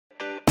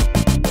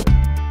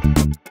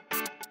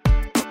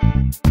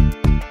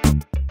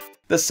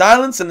the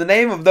silence in the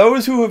name of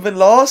those who have been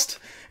lost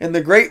in the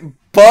great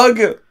bug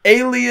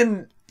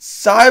alien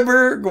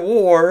cyborg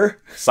war.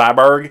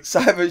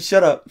 Cyborg?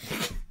 Shut up.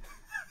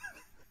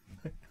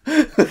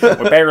 We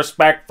pay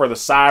respect for the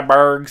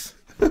cyborgs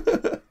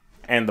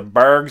and the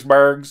bergs.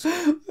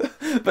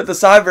 But the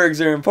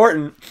cybergs are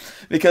important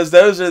because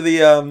those are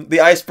the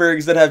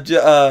icebergs that have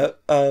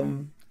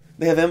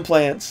they have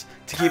implants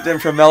to keep them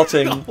from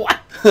melting. What?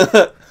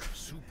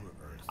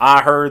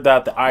 I heard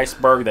that the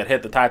iceberg that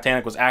hit the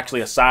Titanic was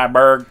actually a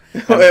cyberg.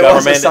 It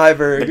was a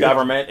cyberg. The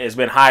government has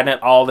been hiding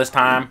it all this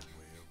time.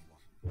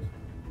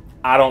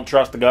 I don't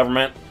trust the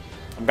government.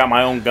 I've got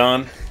my own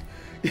gun.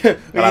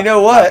 Well, you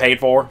know what? I paid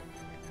for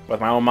with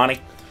my own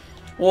money.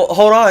 Well,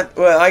 hold on.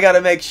 Well, I got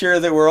to make sure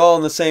that we're all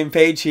on the same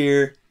page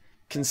here.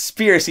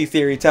 Conspiracy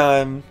theory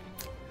time.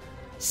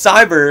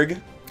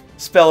 Cyberg,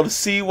 spelled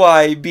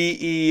C-Y-B-E-R-G,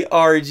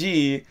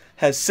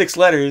 has 6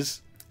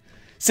 letters.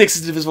 6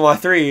 is divisible by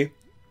 3.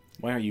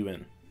 Why are you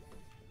in?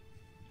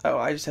 Oh,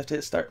 I just have to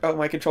hit start. Oh,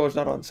 my controller's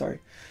not on. Sorry.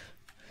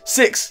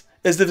 6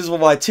 is divisible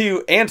by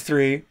 2 and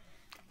 3,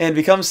 and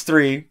becomes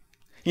 3.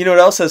 You know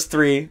what else has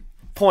 3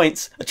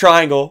 points? A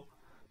triangle.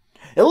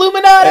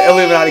 Illuminati!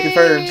 Illuminati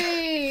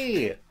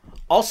confirmed.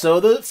 Also,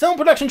 the film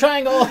production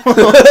triangle.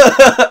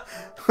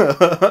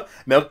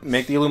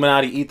 Make the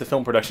Illuminati eat the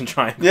film production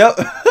triangle. Yep.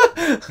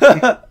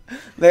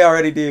 They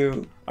already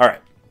do.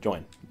 Alright,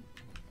 join.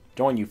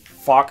 Join, you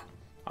fuck.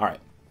 Alright.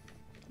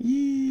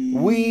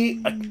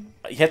 You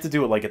have to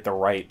do it like at the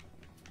right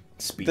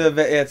speed. Yeah,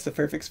 it's the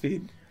perfect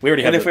speed. We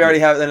already have and if we already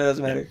have it, then it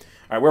doesn't matter.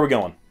 Alright, where are we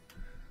going?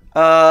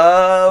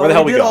 Where the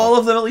hell we we did going? all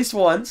of them at least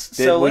once.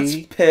 So let's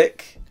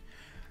pick.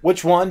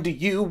 Which one do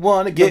you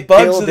want to get The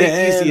bugs killed are the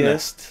in?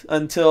 easiest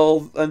until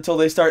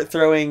they start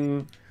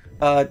throwing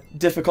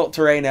difficult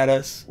terrain at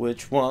us.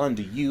 Which one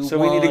do you So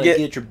want we need to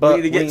get your butt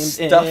we need to get winged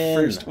stuff in?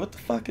 first. What the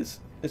fuck is?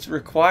 It's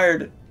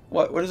required.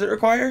 What does it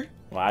require?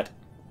 What?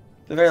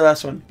 The very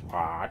last one.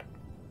 What?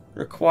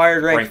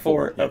 Required rank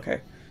 4. Yeah.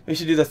 Okay. We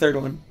should do the third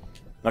one.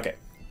 Okay.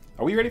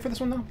 Are we ready for this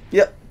one though?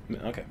 Yep.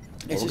 Okay.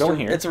 It's We're just going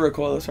here. It's a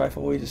recoilless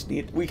rifle.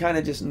 We kind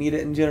of just need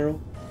it in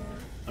general.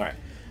 All right.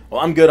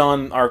 Well, I'm good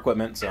on our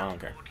equipment, so I don't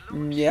care.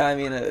 Yeah, I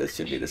mean it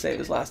should be the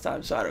same as last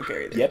time, so I don't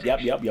care either.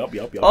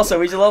 Yep. Also,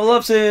 we should level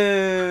up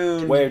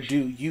soon. Where do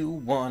you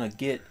want to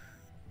get?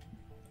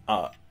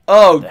 Oh,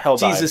 HellDivers?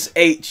 Jesus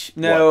H.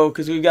 No,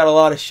 because we've got a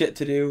lot of shit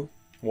to do.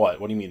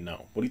 What? What do you mean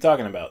no? What are you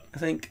talking about? I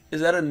think,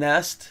 is that a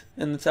nest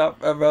in the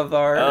top above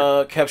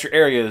our... capture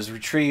areas,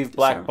 retrieve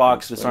black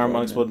box, disarm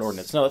unexploded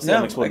ordnance. No, that's not No,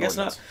 unexploded I guess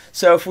ordnance. not.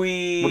 So if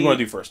we... What do you want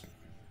to do first?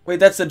 Wait,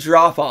 that's the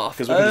drop-off.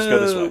 Because we can just go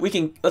this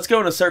way. Let's go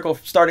in a circle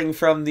starting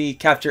from the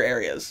capture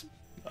areas.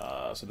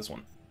 So this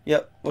one.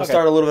 Yep. We'll Okay.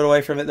 start a little bit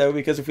away from it, though,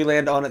 because if we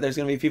land on it, there's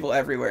going to be people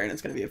everywhere, and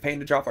it's going to be a pain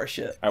to drop our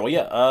shit. All right, well,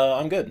 yeah,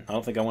 I'm good. I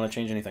don't think I want to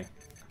change anything.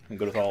 I'm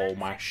good with all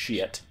my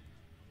shit.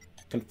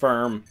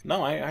 Confirm.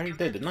 No, I already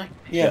did, didn't I?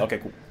 Yeah. Okay,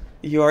 cool.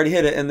 You already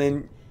hit it, and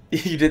then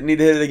you didn't need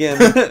to hit it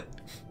again.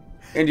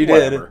 And you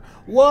Whatever. did.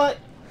 What?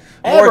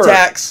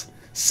 Mortax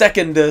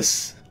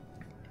Secundus.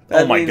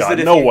 That Oh my means God, that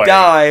if no you way.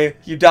 die,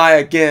 you die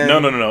again.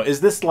 No. Is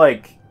this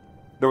like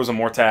there was a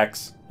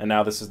Mortax and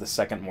now this is the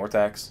second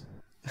Mortax?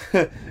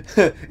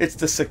 It's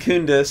the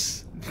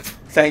Secundus.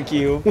 Thank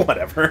you.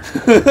 Whatever.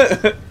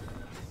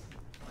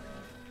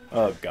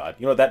 Oh God,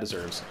 you know what that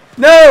deserves?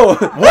 No!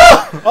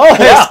 What? Oh, I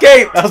yeah.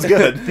 escaped! That was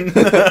good.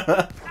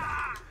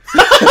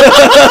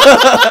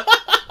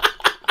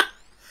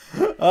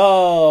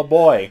 Oh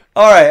boy.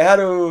 Alright, how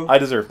do... I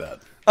deserve that.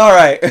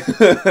 Alright.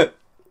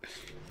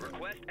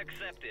 Request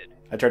accepted.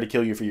 I tried to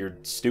kill you for your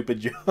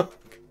stupid joke.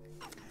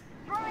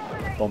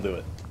 Don't do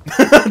it.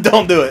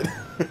 Don't do it.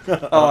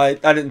 Oh, I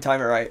didn't time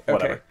it right. Okay.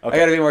 Whatever. Okay. I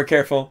gotta be more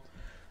careful.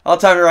 I'll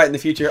time it right in the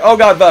future. Oh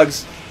god,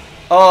 bugs!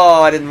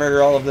 Oh, I didn't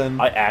murder all of them.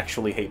 I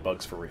actually hate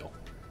bugs for real.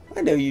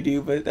 I know you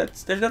do, but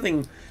there's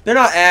nothing... They're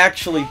not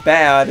actually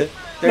bad.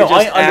 They're No,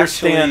 just I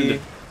understand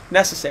actually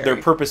necessary. their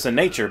purpose in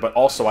nature, but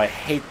also I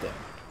hate them.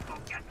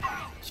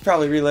 Should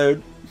probably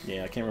reload.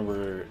 Yeah, I can't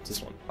remember. It's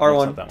this one. R1.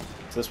 No, it's not that one.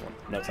 It's this one.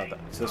 No, it's not that.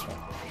 It's this one.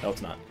 No,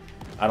 it's not.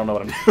 I don't know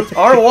what I'm doing.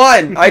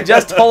 R1! I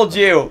just told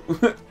you!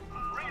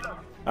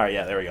 Alright,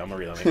 yeah, there we go. I'm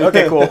reloading.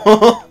 Okay, cool.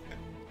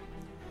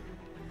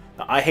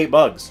 I hate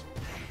bugs.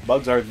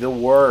 Bugs are the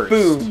worst.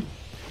 Boom.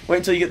 Wait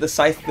until you get the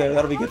scythe though,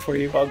 that'll be good for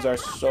you. Bugs are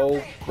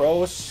so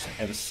gross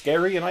and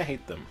scary, and I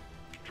hate them.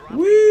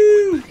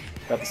 Woo!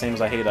 About the same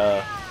as I hate,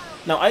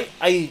 No, I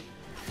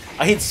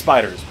hate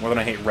spiders more than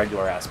I hate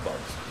regular-ass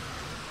bugs.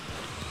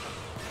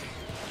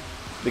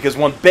 Because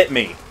one bit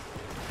me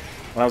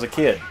when I was a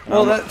kid. And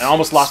Well, I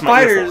almost lost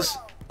my ear for it. spiders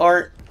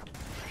aren't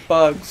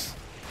bugs.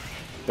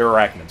 They're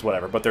arachnids,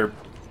 whatever, but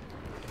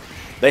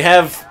they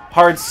have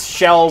hard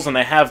shells and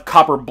they have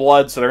copper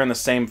blood, so they're in the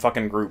same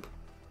fucking group.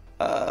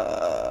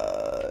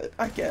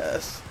 I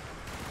guess.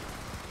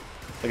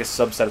 Like a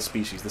subset of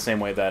species, the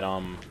same way that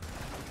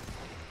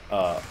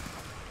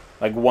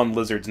like one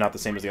lizard's not the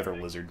same as the other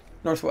lizard.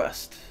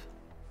 Northwest.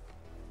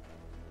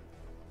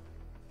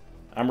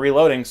 I'm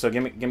reloading, so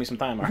give me some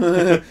time. All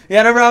right.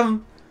 Yeah, no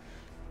problem.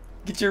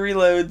 Get your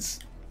reloads.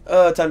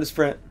 Time to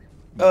sprint.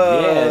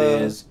 Yeah,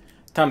 it is.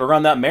 Time to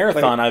run that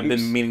marathon wait, I've oops.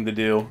 been meaning to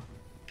do.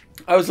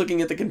 I was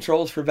looking at the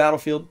controls for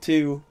Battlefield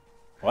 2.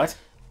 What?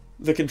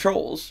 The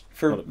controls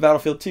for What?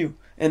 Battlefield 2.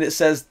 And it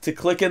says to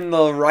click in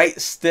the right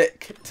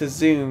stick to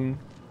zoom.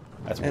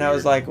 That's And weird. I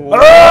was like, whoa!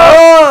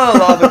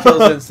 Lava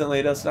kills instantly.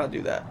 It does not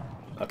do that.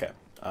 Okay.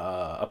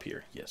 Up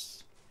here.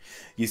 Yes.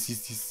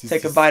 Yes.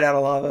 Take a bite out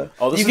of lava.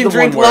 Oh, this you is can the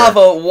drink one where-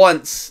 lava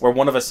once. Where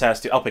one of us has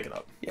to... I'll pick it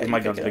up. Yeah, Because you my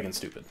pick gun's it big up. and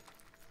stupid.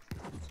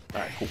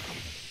 Alright, cool.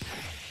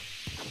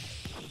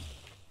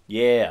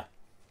 Yeah.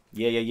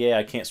 Yeah.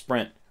 I can't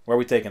sprint. Where are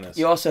we taking this?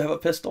 You also have a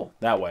pistol.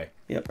 That way.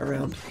 Yep,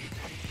 around.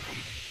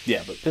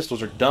 Yeah, but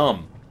pistols are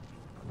dumb.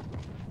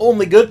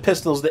 Only good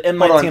pistols, the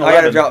M1911. Hold on, I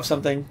gotta drop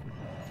something.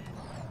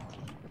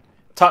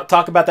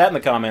 Talk about that in the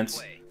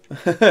comments.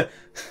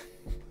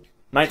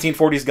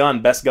 1940s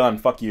gun, best gun.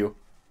 Fuck you.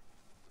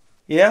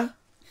 Yeah?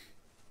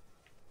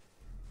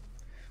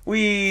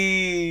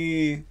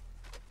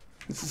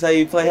 This is how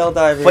you play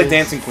HellDivers. Play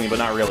Dancing Queen, but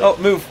not really. Oh,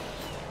 move.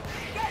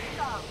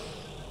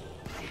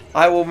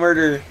 I will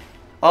murder.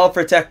 I'll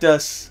protect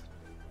us.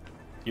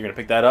 You're gonna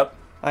pick that up,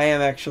 I am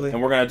actually.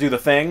 and we're gonna do the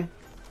thing.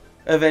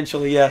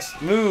 Eventually, yes.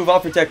 Move, I'll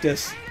protect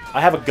us.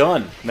 I have a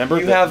gun. Remember?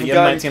 You have a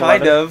gun, M1911?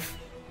 kind of.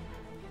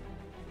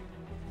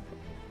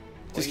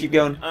 Just keep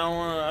going.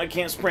 I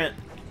can't sprint.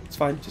 It's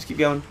fine. Just keep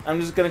going.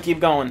 I'm just gonna keep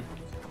going.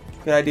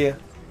 Good idea.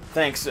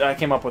 Thanks. I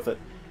came up with it.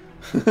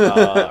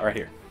 Right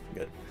here.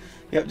 Good.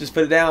 Yep, just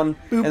put it down,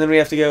 and then we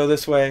have to go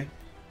this way.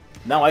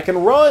 Now I can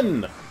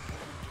run.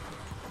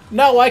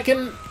 Now I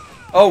can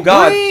Oh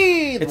god!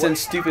 breathe. It's in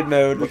stupid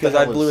mode what the because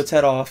I hell blew is- its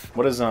head off.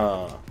 What is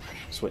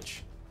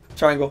switch?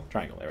 Triangle.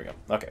 Triangle. There we go.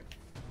 Okay.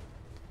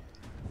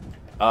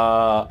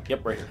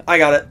 Yep, right here. I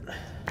got it.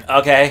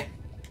 Okay.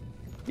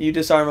 You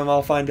disarm him,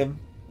 I'll find him.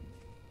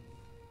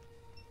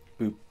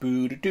 Boop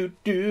boo doo doo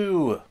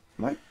doo.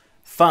 Am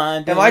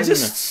I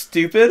just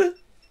stupid?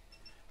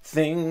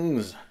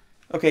 things?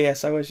 Okay,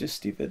 yes, I was just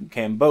stupid.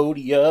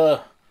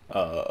 Cambodia.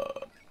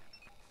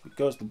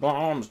 Because the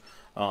bombs.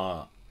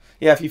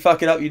 Yeah, if you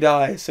fuck it up, you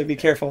die, so be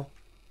careful.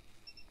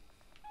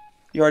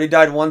 You already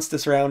died once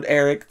this round,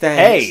 Eric.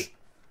 Thanks. Hey!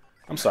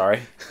 I'm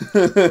sorry.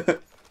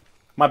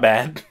 My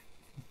bad.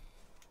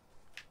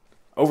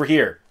 Over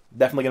here.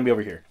 Definitely gonna be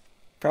over here.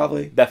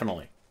 Probably.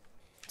 Definitely.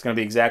 It's gonna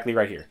be exactly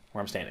right here,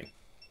 where I'm standing.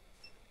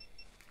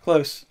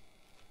 Close.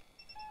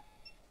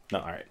 No,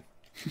 alright.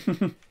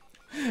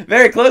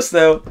 Very close,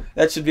 though.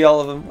 That should be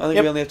all of them. I think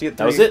Yep. we only have to get 3.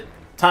 That was it.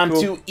 Time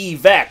Cool. to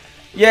evac.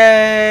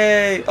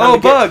 Yay! Time Oh,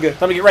 to bug!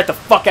 Time to get right the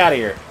fuck out of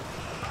here.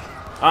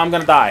 I'm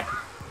gonna die.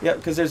 Yep,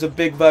 because there's a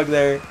big bug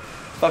there.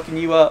 Fucking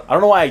you up. I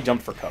don't know why I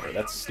jumped for cover.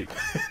 That's stupid.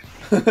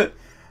 I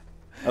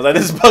was like,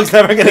 this bug's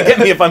never gonna get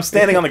me if I'm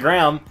standing on the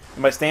ground.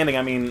 And by standing,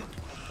 I mean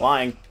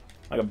lying.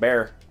 Like a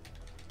bear.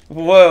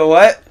 Whoa,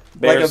 what?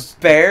 Bears. Like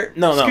a bear?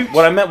 No. Scooch.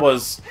 What I meant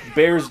was,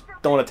 bears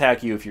don't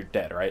attack you if you're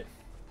dead, right?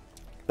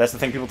 That's the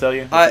thing people tell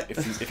you?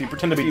 If you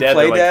pretend to be you dead,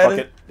 play they're like, dead? fuck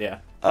it. Yeah.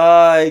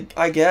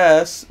 I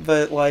guess,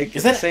 but like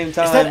Is at that, the same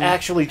time. is that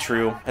actually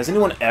true? Has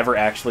anyone ever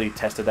actually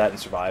tested that and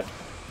survived?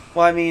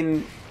 Well, I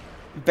mean,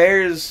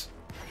 bears.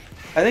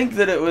 I think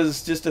that it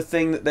was just a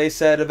thing that they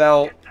said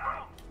about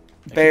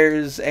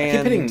bears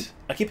and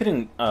I keep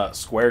hitting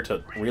square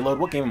to reload.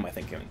 What game am I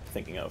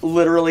thinking of?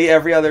 literally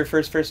every other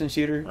first-person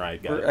shooter.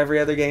 Right, got Or it. every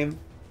other game.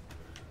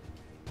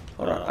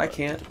 Hold on, I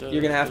can't.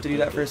 You're gonna have to do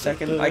that for a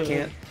second. I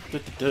can't. Yeah,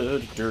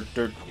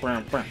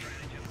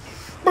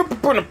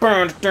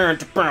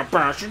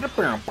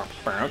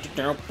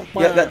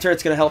 that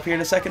turret's gonna help here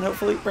in a second,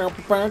 hopefully.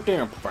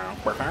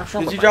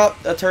 Did you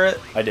drop a turret?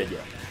 I did, yeah.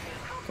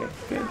 Okay,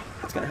 good.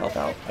 It's gonna help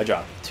out. I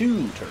dropped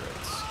 2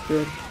 turrets.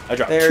 Good. I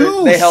dropped They're-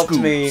 2 they helped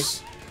scoops. me.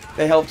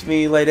 They helped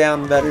me lay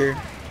down better.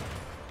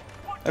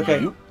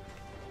 Okay. Yep.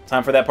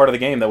 Time for that part of the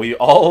game that we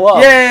all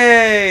love.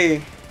 Yay!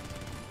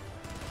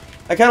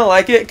 I kind of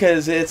like it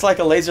because it's like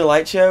a laser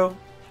light show.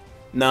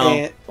 No.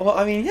 And, well,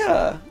 I mean,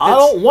 yeah. I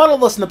don't want to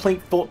listen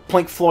to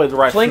Pink Floyd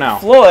right Pink now.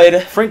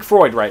 Floyd. Frank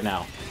Floyd right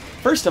now.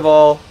 First of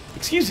all,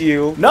 excuse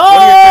you. No! One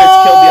of your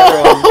turrets killed the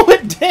other one.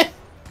 It did!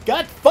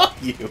 God, fuck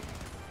you!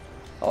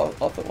 I'll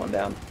put one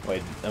down.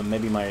 Wait,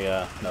 maybe my,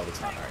 no, it's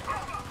not, alright.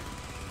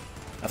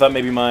 I thought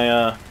maybe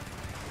my,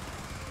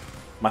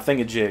 my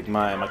thingamajig,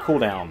 my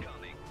cooldown.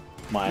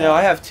 No,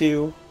 I have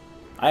 2.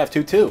 I have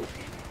 2 too.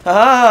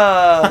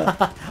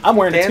 Haha! I'm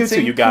wearing a tutu,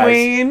 Dancing you guys.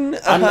 Queen.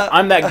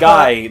 I'm that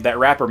guy, that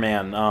rapper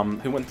man,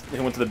 who went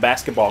to the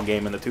basketball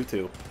game in the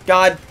tutu.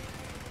 God.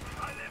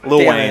 Lil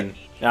Damn Wayne. it.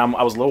 Yeah,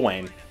 I was Lil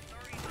Wayne.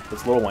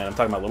 It's Lil Wayne. I'm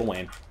talking about Lil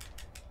Wayne.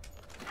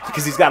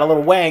 Because he's got a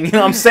little wang, you know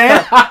what I'm saying?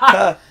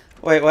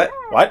 Wait, what?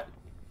 What?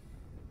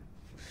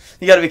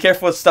 You gotta be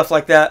careful with stuff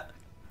like that.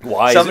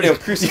 Why? Somebody will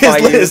crucify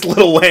you. Is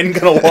Lil Wayne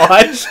gonna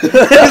watch?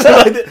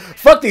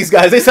 Fuck these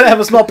guys. They said I have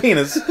a small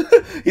penis.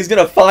 He's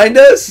gonna find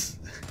us,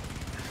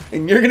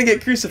 and you're gonna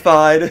get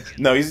crucified.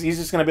 No, he's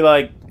just gonna be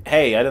like,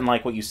 hey, I didn't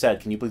like what you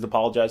said. Can you please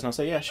apologize? And I'll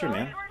say, yeah, sure,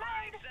 man.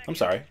 I'm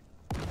sorry.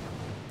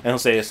 And he'll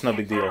say, it's no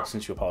big deal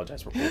since you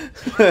apologize. We're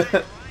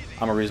cool.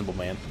 I'm a reasonable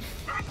man.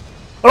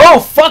 Oh,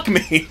 fuck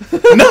me!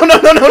 No!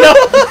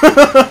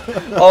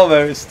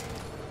 Almost.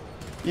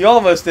 You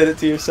almost did it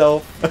to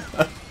yourself.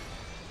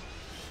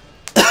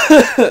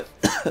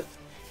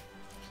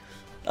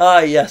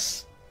 Ah,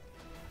 yes.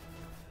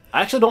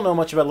 I actually don't know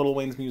much about Lil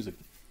Wayne's music.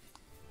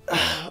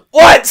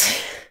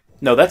 What?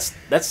 No, that's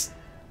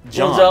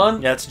John. Lil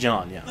Jon? Yeah, that's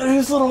John. Yeah.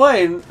 Who's Lil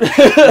Wayne?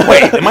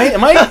 Wait,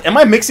 am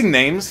I mixing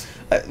names?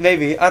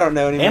 Maybe. I don't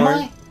know anymore.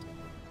 Am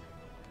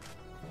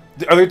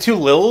I? Are there two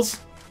Lils?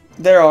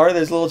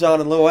 There's Lil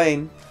Jon and Lil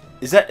Wayne.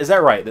 Is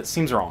that right? That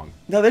seems wrong.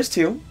 No, there's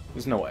two.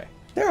 There's no way.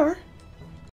 There are.